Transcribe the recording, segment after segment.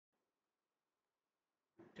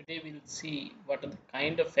Today we'll see what are the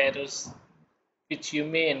kind of errors which you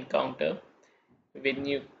may encounter when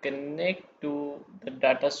you connect to the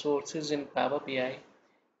data sources in Power BI.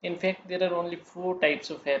 In fact, there are only 4 types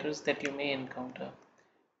of errors that you may encounter.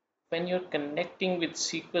 When you're connecting with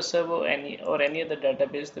SQL Server or any other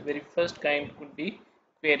database, the very first kind could be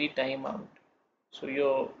query timeout. So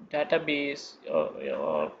your database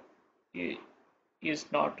is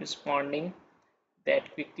not responding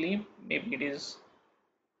that quickly. Maybe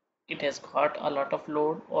it has got a lot of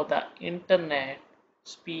load, or the internet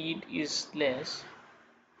speed is less,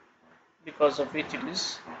 because of which it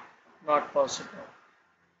is not possible.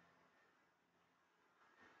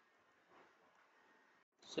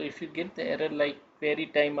 So if you get the error like query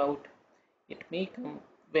timeout, it may come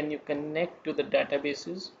when you connect to the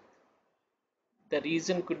databases. The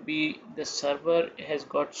reason could be the server has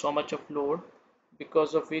got so much of load,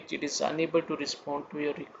 because of which it is unable to respond to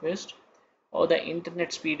your request, or the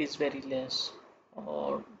internet speed is very less,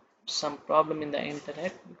 or some problem in the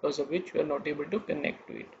internet because of which you are not able to connect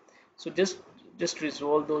to it. So just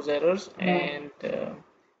resolve those errors, and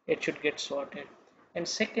it should get sorted. And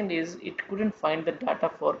second is, it couldn't find the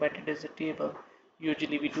data formatted as a table.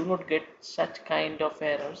 Usually we do not get such kind of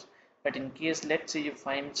errors, but in case let's say you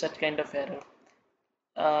find such kind of error,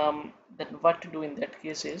 then what to do in that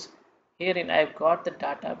case is, herein I've got the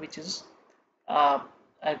data which is uh,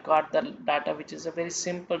 I've got the data which is a very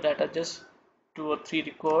simple data, just 2 or 3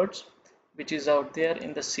 records, which is out there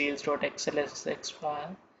in the sales.xlsx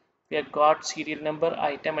file. We have got serial number,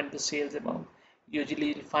 item, and the sales amount. Usually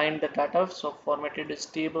you'll find the data so formatted as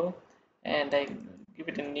table, and I give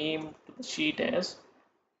it a name to the sheet as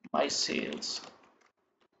my sales.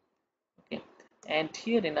 Okay, and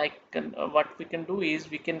herein I can what we can do is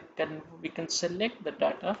we can select the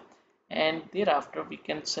data, and thereafter we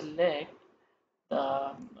can select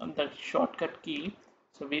the shortcut key.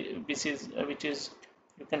 So which is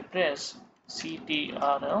you can press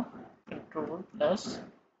CTRL control plus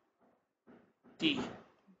T.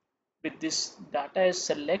 With this data is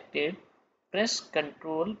selected, press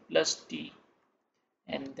control plus T,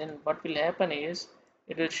 and then what will happen is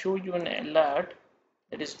it will show you an alert,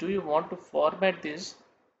 that is, do you want to format this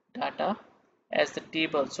data as the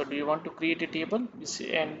table? So do you want to create a table,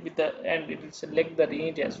 and it will select the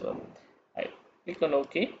range as well. I click on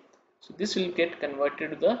OK. So this will get converted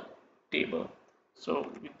to the table.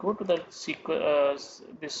 So we go to the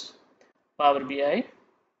this Power BI,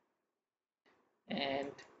 and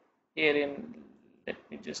herein let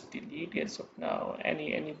me just delete as of now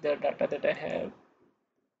any of the data that I have.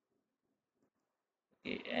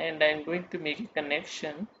 Okay, and I'm going to make a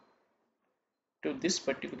connection to this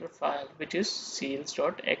particular file, which is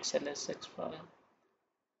sales.xlsx file.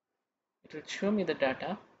 It will show me the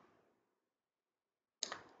data.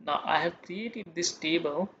 Now I have created this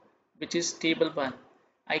table, which is table 1.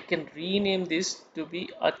 I can rename this to be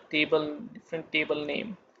a different table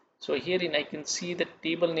name. So herein I can see the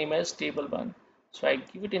table name as table 1. So I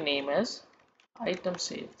give it a name as item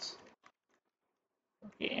sales.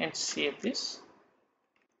 Okay, and save this.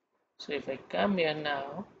 So if I come here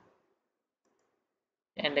now,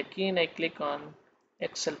 and again I click on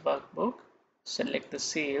Excel workbook, select the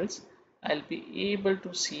sales, I'll be able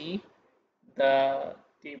to see the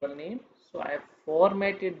table name. So I have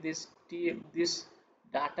formatted this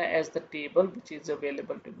data as the table which is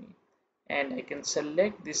available to me, and I can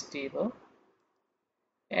select this table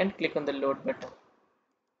and click on the load button.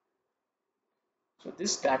 So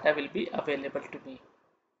this data will be available to me.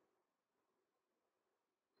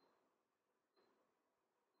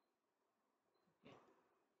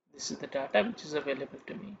 This is the data which is available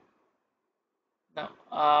to me.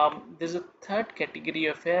 Now there's a third category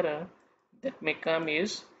of error that may come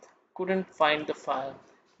is couldn't find the file.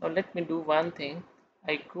 Now let me do one thing.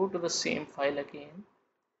 I go to the same file again,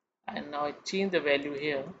 and now I change the value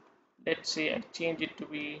here. Let's say I change it to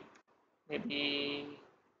be maybe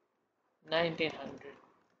 1900,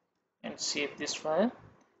 and save this file,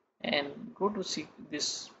 and go to see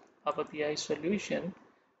this Power BI solution,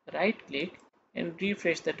 right click and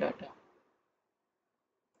refresh the data.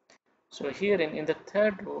 So here in the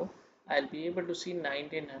third row, I'll be able to see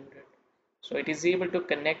 1900. So it is able to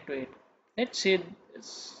connect to it. Let's say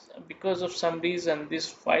because of some reason this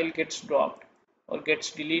file gets dropped or gets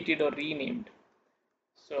deleted or renamed.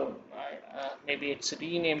 So maybe it's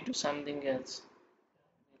renamed to something else.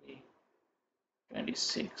 Maybe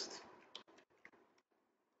 26th.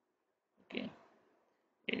 Okay.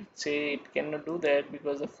 It cannot do that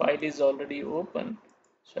because the file is already open.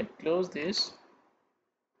 So I close this.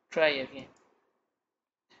 Try again.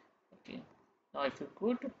 Okay. Now if you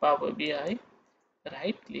go to Power BI,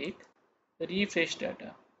 right click, refresh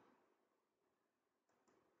data.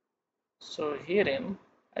 So herein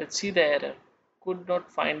I'll see the error, could not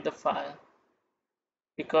find the file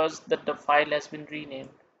because the file has been renamed.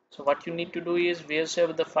 So what you need to do is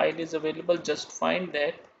wherever the file is available, just find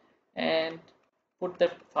that and put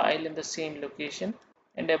that file in the same location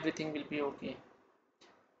and everything will be okay.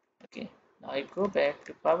 Okay, now I go back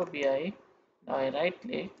to Power BI. Now I right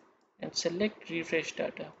click and select refresh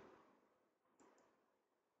data.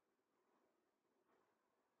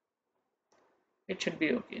 It should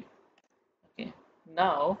be okay. Okay,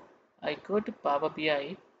 now I go to Power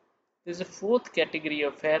BI. There's a fourth category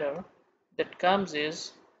of error that comes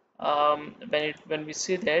is when we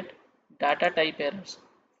see that data type errors.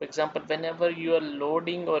 For example, whenever you are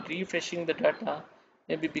loading or refreshing the data,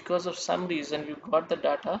 maybe because of some reason you got the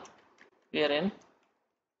data wherein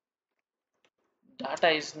data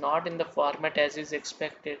is not in the format as is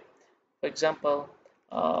expected. For example,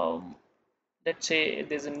 um, let's say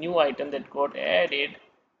there's a new item that got added,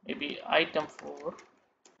 maybe item 4,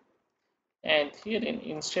 and here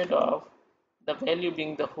instead of the value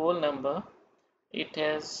being the whole number, it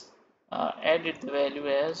has added the value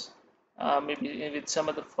as maybe with some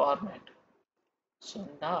other format. So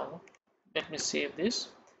now let me save this,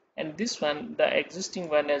 and this one, the existing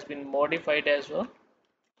one, has been modified as well.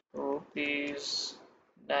 Rupees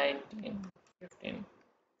 1915.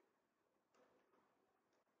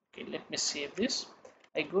 Okay, let me save this.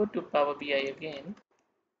 I go to Power BI again,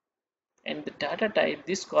 and the data type,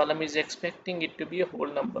 this column is expecting it to be a whole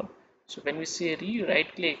number. So when we say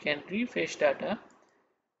right click and refresh data,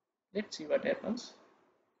 let's see what happens.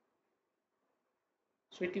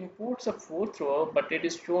 So it imports a fourth row, but it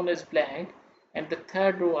is shown as blank, and the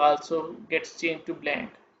third row also gets changed to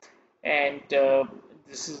blank. And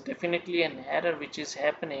this is definitely an error which is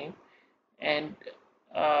happening, and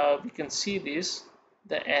we can see this,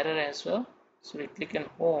 the error as well. So we click on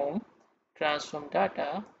home, transform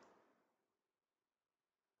data.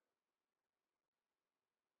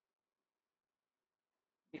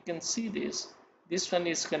 You can see this one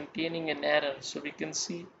is containing an error, so we can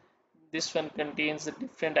see this one contains a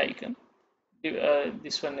different icon.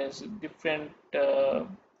 This one is different color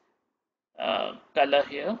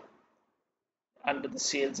here under the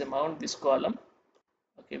sales amount, this column.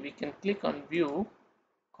 Okay, we can click on view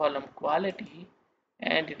column quality,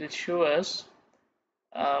 and it will show us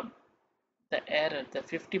uh, the error. The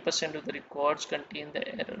 50% of the records contain the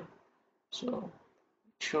error, so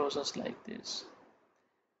it shows us like this.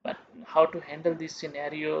 But how to handle these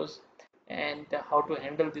scenarios and how to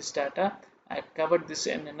handle this data, I covered this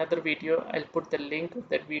in another video. I'll put the link of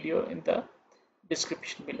that video in the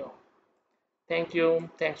description below. Thank you.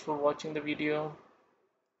 Thanks for watching the video.